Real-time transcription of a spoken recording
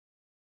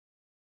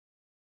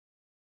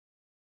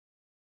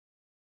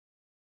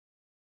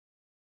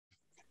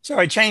So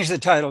I changed the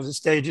title to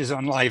Stages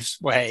on Life's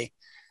Way.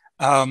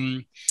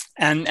 Um,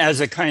 and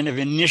as a kind of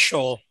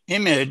initial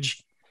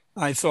image,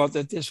 I thought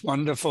that this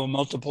wonderful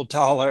multiple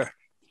taller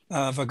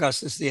of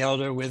Augustus the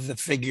Elder with the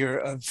figure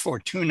of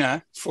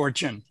Fortuna,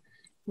 fortune,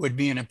 would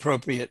be an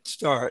appropriate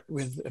start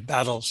with a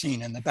battle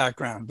scene in the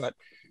background. But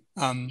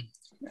um,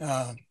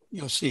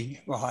 you'll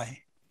see why.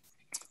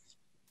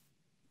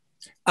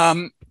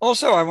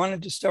 Also, I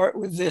wanted to start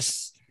with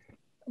this,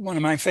 one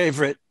of my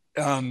favorite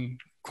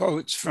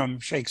quotes from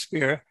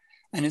Shakespeare,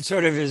 and it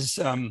sort of is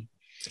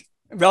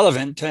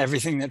relevant to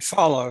everything that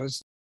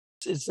follows.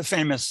 It's the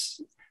famous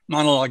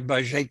monologue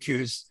by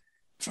Jacques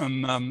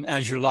from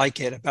As You Like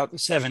It about the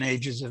 7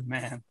 ages of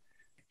man.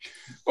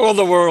 All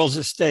the world's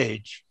a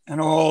stage, and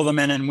all the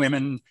men and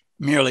women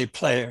merely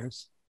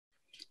players.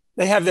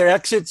 They have their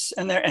exits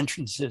and their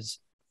entrances,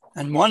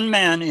 and one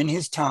man in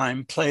his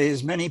time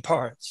plays many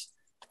parts,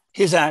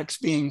 his acts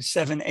being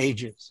 7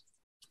 ages.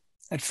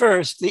 At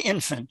first, the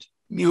infant,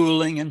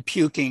 mewling and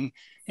puking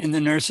in the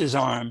nurse's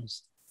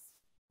arms.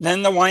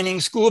 Then the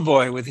whining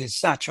schoolboy with his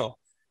satchel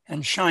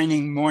and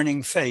shining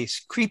morning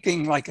face,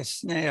 creeping like a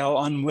snail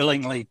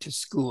unwillingly to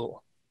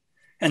school.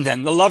 And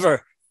then the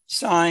lover,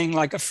 sighing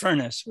like a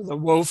furnace with a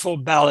woeful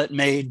ballot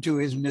made to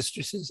his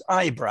mistress's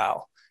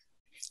eyebrow.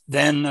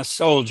 Then a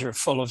soldier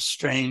full of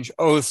strange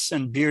oaths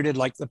and bearded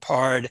like the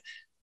pard,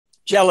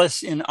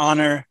 jealous in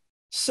honor,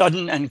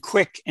 sudden and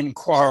quick in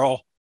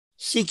quarrel,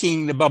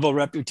 seeking the bubble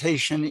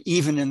reputation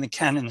even in the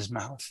cannon's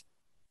mouth.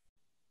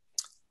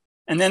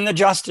 And then the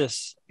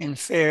justice in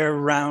fair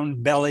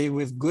round belly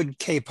with good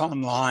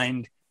capon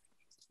lined,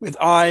 with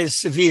eyes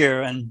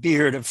severe and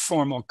beard of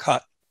formal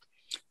cut,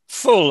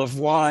 full of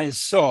wise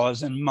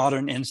saws and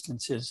modern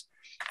instances.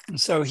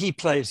 And so he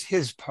plays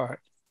his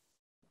part.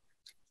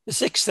 The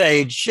 6th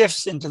age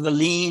shifts into the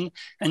lean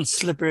and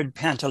slippered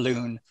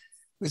pantaloon,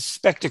 with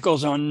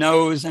spectacles on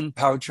nose and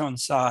pouch on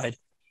side.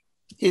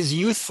 His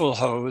youthful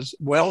hose,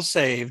 well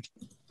saved,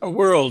 a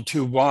world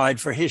too wide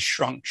for his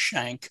shrunk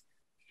shank,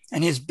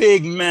 and his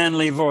big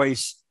manly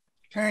voice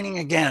turning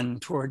again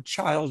toward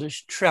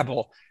childish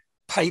treble,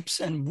 pipes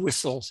and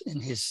whistles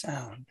in his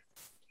sound.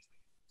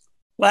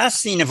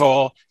 Last scene of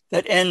all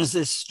that ends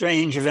this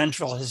strange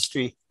eventful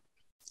history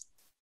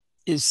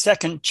is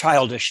second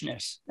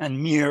childishness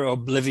and mere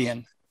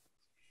oblivion.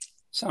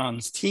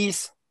 Sans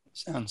teeth,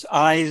 sans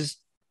eyes,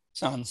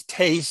 sans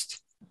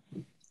taste,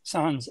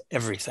 sans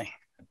everything.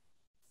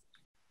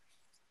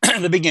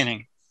 The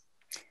beginning.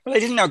 Well, I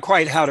didn't know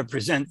quite how to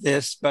present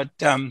this, but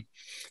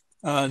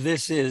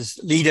this is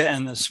Leda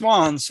and the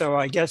Swan. So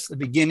I guess the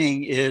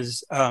beginning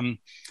is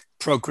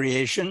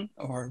procreation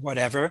or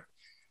whatever.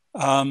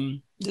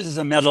 This is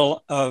a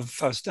medal of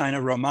Faustina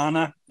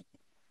Romana.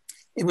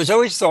 It was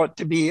always thought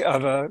to be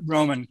of a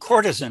Roman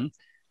courtesan,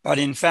 but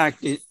in fact,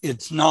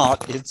 it's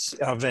not. It's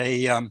of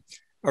a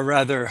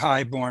rather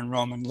high-born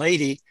Roman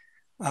lady.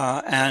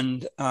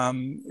 And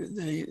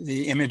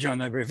the image on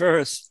the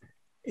reverse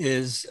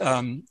is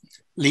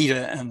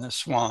Leda and the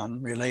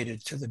Swan,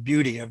 related to the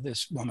beauty of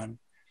this woman.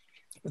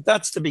 But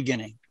that's the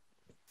beginning.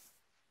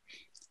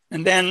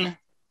 And then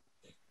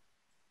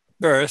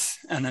birth,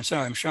 and so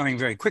I'm showing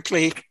very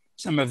quickly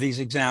some of these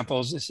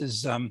examples. This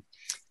is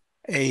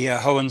a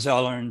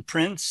Hohenzollern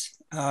prince,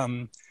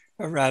 a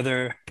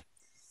rather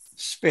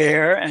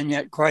spare and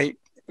yet quite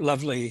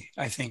lovely,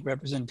 I think,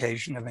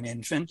 representation of an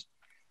infant,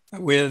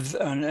 with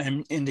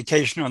an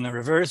indication on the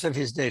reverse of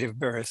his date of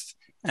birth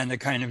and the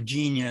kind of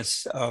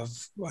genius of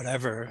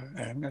whatever,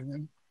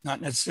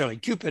 not necessarily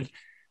Cupid,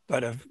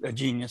 but of a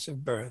genius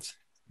of birth.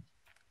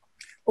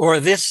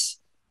 Or this,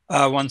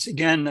 once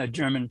again, a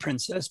German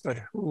princess, but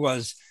who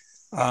was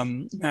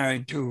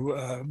married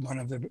to one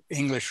of the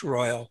English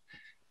royal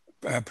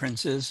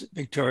princes,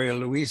 Victoria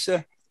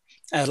Louisa,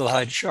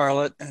 Adelaide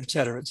Charlotte, et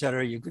cetera, et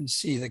cetera. You can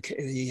see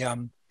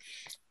the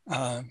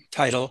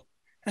title.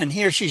 And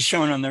here she's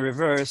shown on the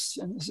reverse.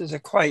 And this is a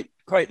quite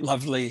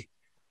lovely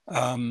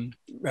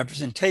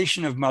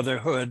representation of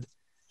motherhood.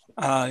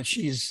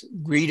 She's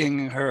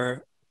greeting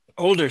her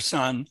older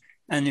son.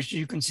 And as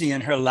you can see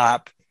in her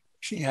lap,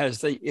 she has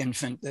the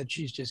infant that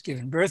she's just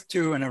given birth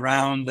to. And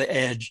around the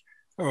edge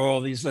are all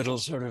these little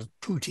sort of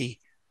putti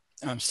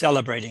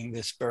celebrating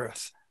this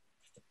birth.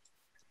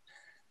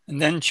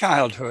 And then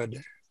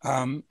childhood.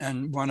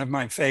 And one of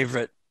my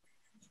favorite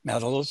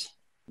medals.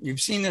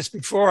 You've seen this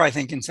before, I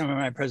think, in some of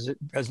my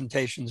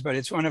presentations, but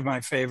it's one of my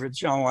favorites,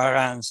 Jean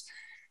Warin's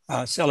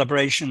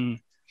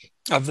celebration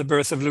of the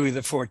birth of Louis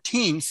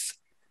XIV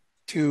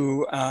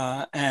to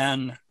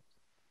Anne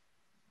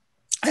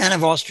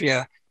of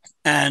Austria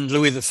and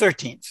Louis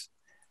XIII.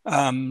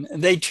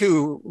 They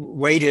too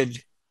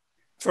waited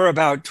for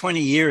about 20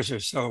 years or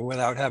so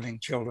without having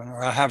children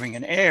or having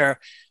an heir.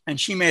 And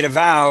she made a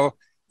vow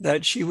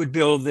that she would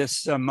build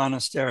this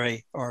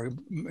monastery or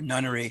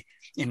nunnery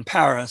in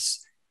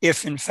Paris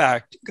if, in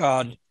fact,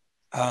 God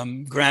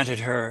granted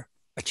her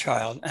a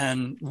child.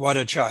 And what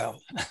a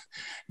child.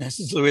 This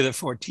is Louis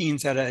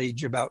XIV at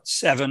age about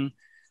 7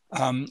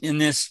 in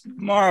this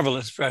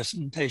marvelous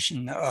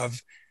presentation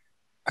of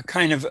a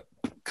kind of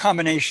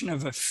combination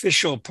of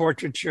official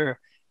portraiture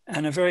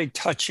and a very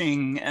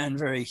touching and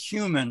very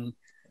human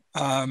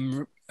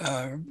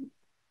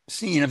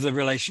scene of the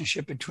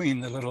relationship between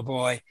the little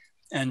boy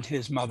and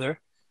his mother.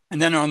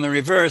 And then on the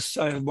reverse,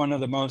 one of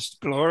the most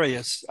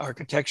glorious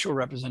architectural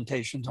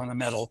representations on the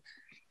medal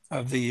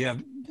of the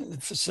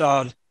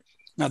facade,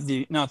 not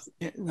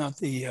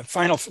the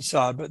final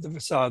facade, but the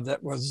facade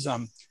that was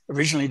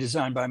originally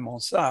designed by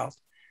Monsalt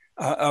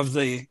of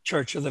the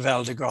Church of the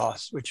Val de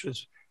Grace, which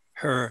was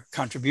her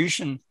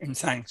contribution in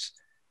thanks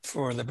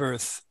for the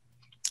birth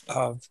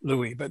of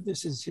Louis. But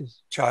this is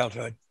his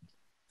childhood.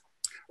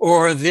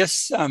 Or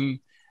this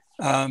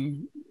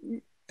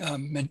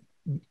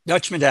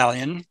Dutch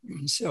medallion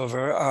in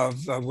silver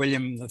of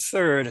William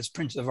III as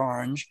Prince of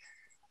Orange.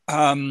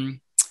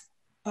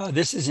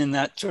 This is in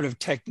that sort of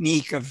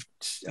technique of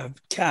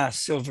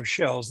cast silver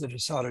shells that are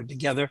soldered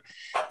together.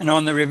 And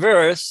on the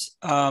reverse,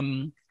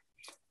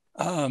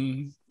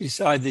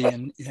 beside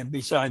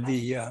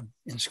the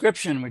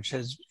inscription, which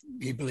says,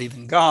 "We believe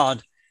in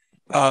God,"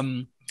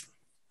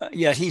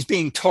 yet he's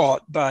being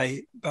taught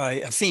by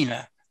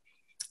Athena,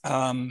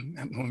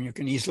 whom you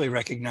can easily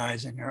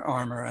recognize in her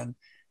armor and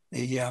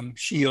the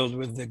shield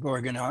with the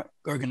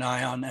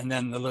gorgonion, and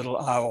then the little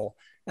owl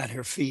at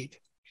her feet.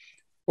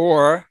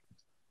 Or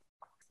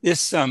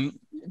this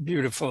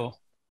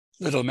beautiful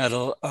little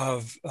medal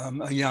of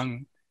a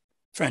young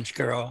French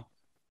girl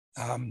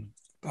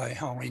by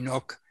Henri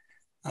Nock,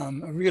 a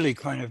really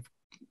kind of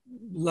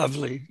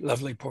lovely,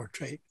 lovely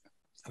portrait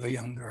of a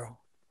young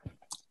girl.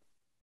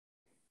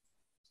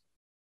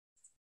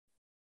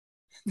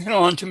 Then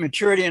on to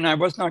maturity, and I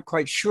was not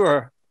quite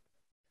sure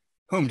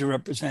whom to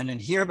represent in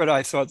here, but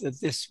I thought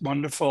that this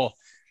wonderful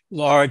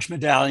large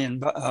medallion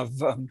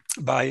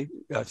by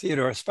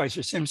Theodore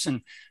Spicer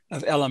Simpson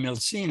of Ella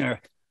Milsiner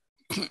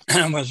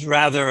was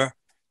rather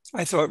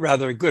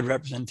a good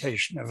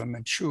representation of a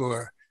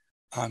mature,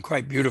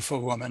 quite beautiful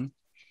woman.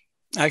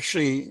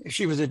 Actually,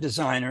 she was a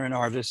designer, an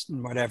artist,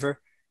 and whatever,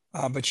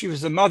 but she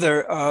was the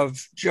mother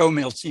of Joe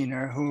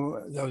Milsiner,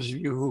 who those of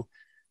you who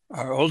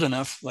are old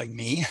enough, like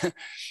me,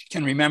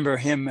 can remember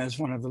him as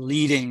one of the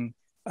leading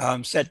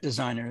set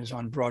designers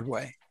on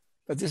Broadway.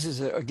 But this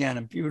is, again,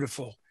 a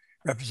beautiful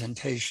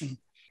representation.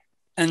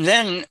 And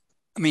then,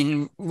 I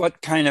mean,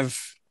 what kind of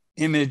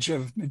image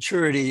of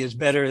maturity is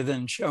better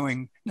than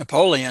showing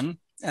Napoleon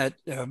at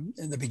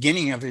in the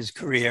beginning of his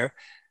career,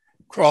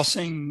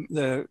 crossing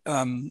the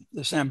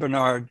Saint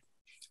Bernard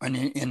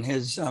in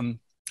his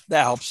the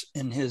Alps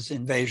in his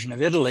invasion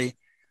of Italy,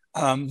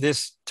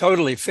 this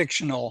totally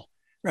fictional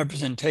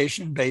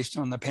representation based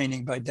on the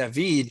painting by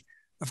David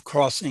of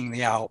crossing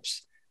the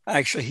Alps.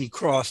 Actually, he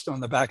crossed on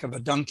the back of a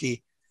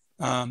donkey,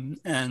 so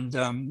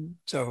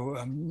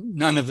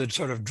none of the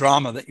sort of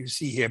drama that you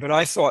see here. But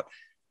I thought,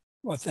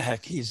 what the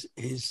heck, he's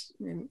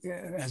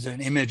as an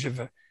image of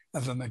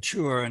a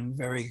mature and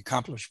very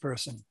accomplished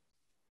person.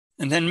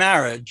 And then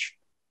marriage,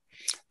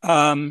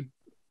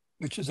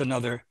 which is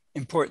another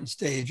important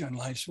stage on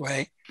life's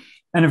way.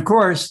 And of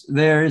course,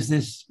 there is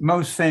this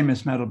most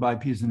famous medal by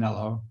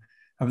Pisanello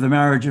of the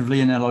marriage of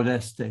Leonello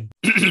d'Este,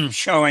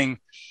 showing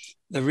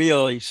the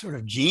really sort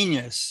of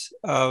genius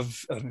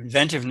of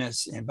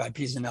inventiveness by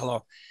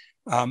Pisanello,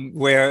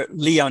 where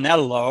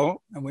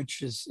Leonello,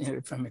 which is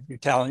from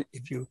Italian,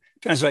 if you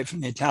translate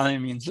from the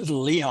Italian, means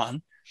little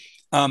Leon,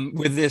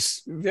 with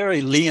this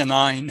very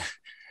leonine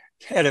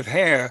head of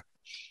hair.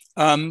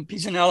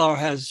 Pisanello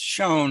has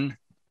shown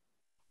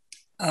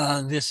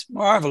this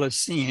marvelous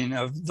scene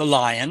of the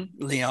lion,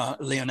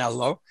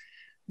 Leonello,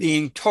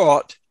 being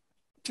taught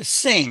to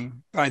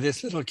sing by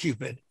this little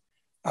Cupid,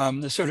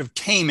 the sort of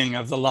taming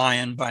of the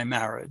lion by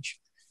marriage,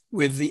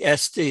 with the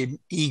Este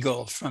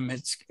eagle from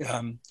its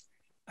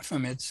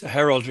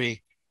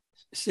heraldry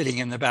sitting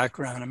in the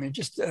background. I mean,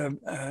 just a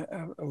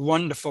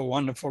wonderful,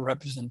 wonderful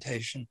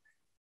representation.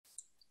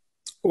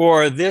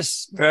 Or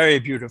this very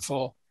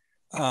beautiful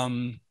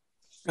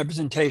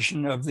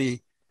representation of the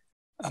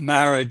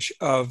marriage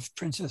of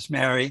Princess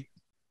Mary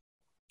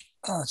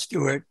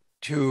Stuart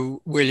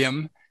to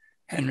William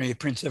Henry,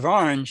 Prince of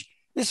Orange.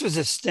 This was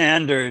a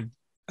standard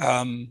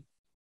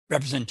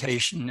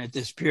representation at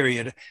this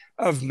period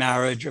of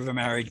marriage of a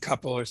married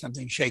couple or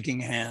something,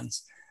 shaking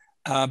hands.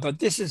 But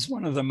this is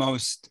one of the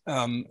most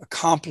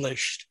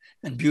accomplished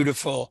and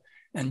beautiful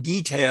and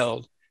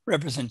detailed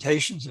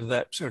representations of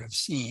that sort of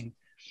scene,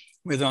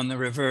 with on the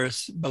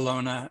reverse,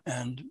 Bellona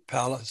and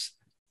Pallas,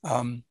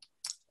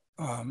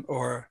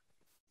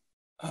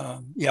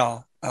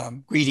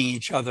 greeting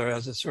each other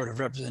as a sort of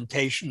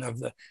representation of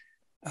the,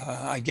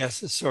 I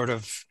guess, a sort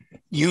of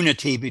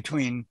unity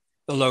between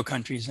the Low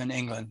Countries and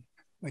England,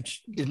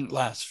 which didn't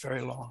last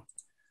very long.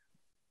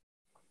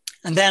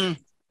 And then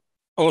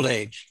old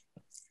age.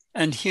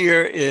 And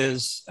here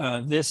is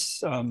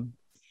this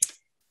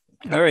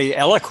very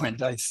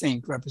eloquent, I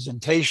think,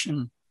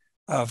 representation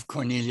of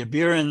Cornelia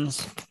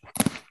Behrens,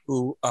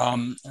 who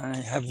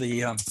I have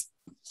the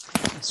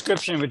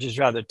inscription, which is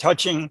rather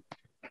touching,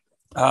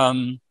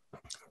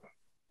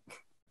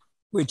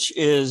 which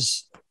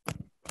is,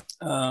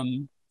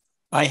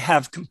 I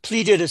have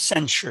completed a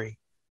century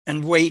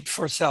and wait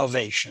for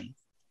salvation.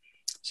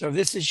 So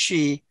this is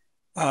she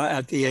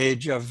at the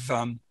age of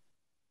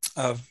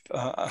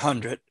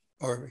 100,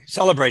 or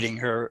celebrating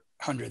her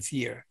 100th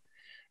year.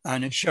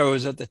 And it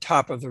shows at the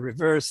top of the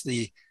reverse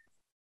the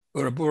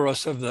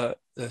Ouroboros of the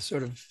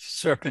sort of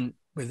serpent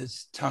with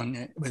its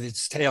tongue, with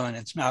its tail in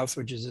its mouth,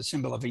 which is a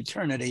symbol of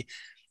eternity,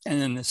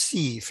 and then the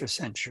C for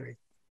century.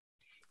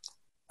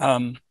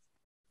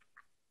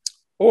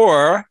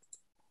 Or,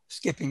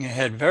 skipping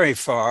ahead very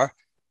far,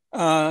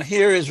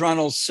 here is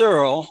Ronald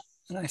Searle,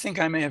 and I think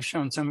I may have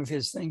shown some of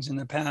his things in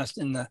the past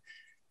in the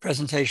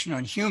presentation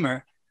on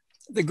humor,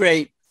 the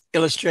great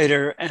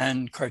illustrator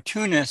and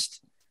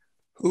cartoonist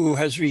who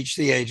has reached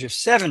the age of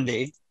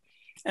 70,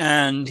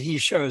 and he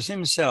shows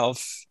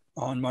himself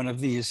on one of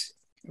these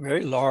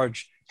very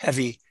large,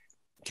 heavy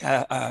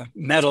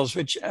medals,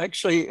 which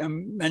actually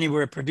many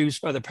were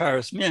produced by the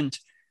Paris Mint.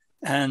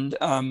 And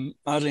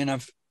oddly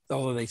enough,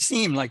 although they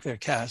seem like they're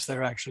cast,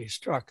 they're actually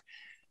struck.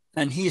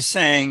 And he's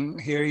saying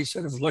here, he's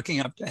sort of looking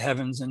up to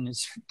heavens and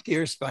is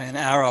pierced by an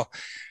arrow.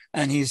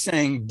 And he's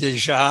saying,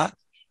 déjà,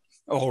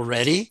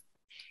 already.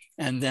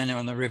 And then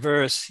on the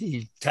reverse,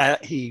 he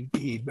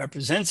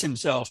represents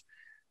himself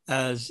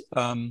as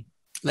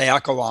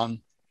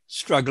Laocoon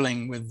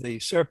struggling with the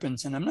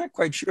serpents. And I'm not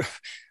quite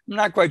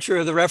sure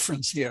of the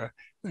reference here,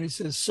 but he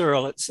says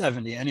Searle at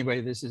 70.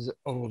 Anyway, this is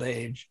old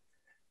age.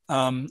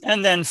 And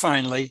then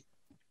finally,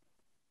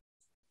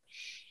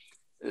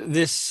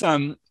 this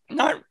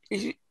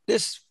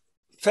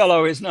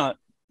fellow has not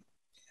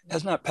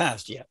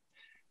passed yet,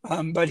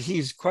 but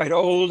he's quite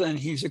old and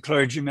he's a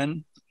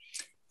clergyman,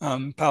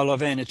 Paolo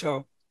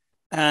Veneto.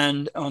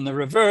 And on the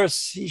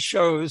reverse, he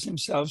shows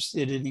himself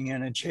sitting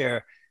in a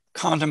chair,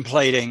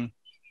 contemplating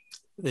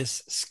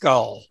this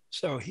skull.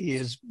 So he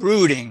is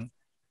brooding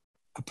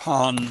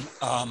upon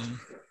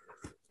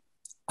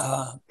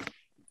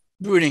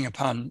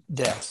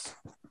death.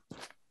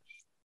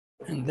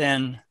 And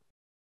then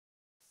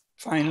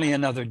finally,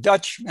 another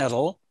Dutch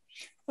medal.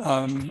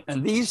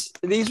 And these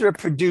were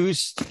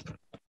produced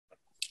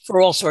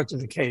for all sorts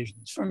of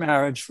occasions, for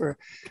marriage, for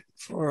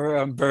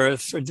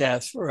birth, for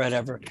death, for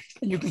whatever.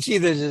 And you can see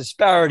the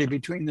disparity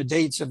between the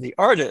dates of the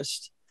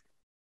artist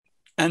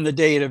and the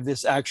date of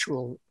this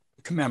actual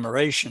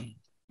commemoration.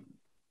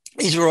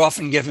 These were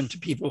often given to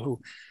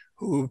people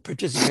who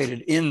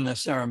participated in the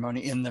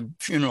ceremony, in the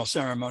funeral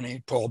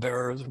ceremony,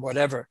 pallbearers or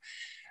whatever.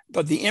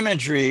 But the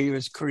imagery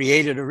was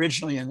created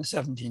originally in the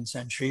 17th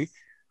century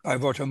by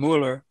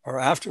Wouter, or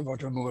after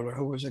Wouter,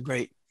 who was a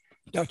great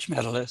Dutch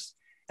medalist.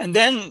 And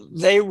then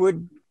they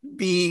would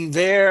be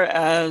there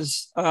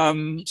as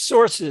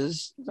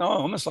sources,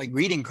 almost like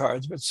greeting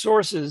cards, but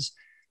sources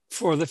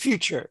for the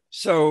future.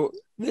 So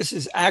this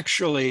is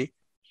actually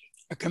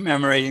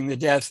commemorating the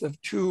death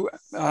of two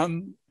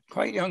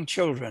quite young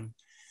children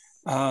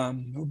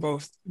who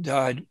both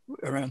died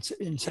around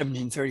in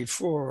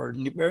 1734, or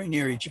very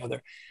near each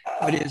other,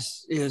 but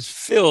is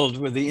filled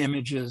with the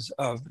images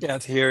of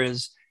death. Here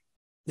is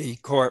the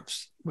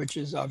corpse, which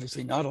is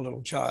obviously not a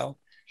little child,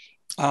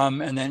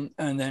 and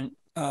then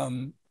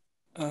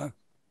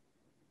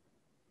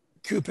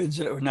Cupids,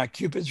 or not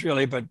Cupids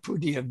really, but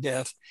putti of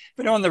death.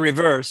 But on the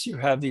reverse, you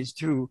have these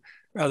two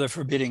rather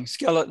forbidding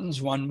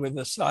skeletons, one with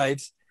a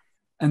scythe,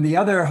 and the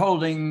other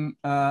holding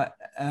the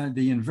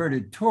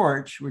inverted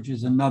torch, which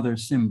is another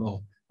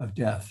symbol of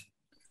death.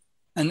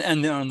 And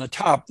then on the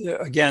top,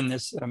 again,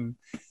 this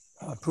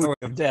putti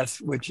of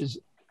death,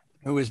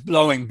 who is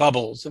blowing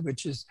bubbles,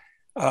 which is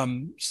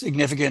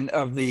significant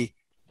of the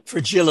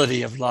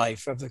fragility of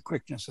life, of the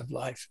quickness of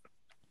life.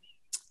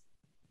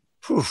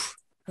 Whew,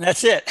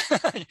 that's it.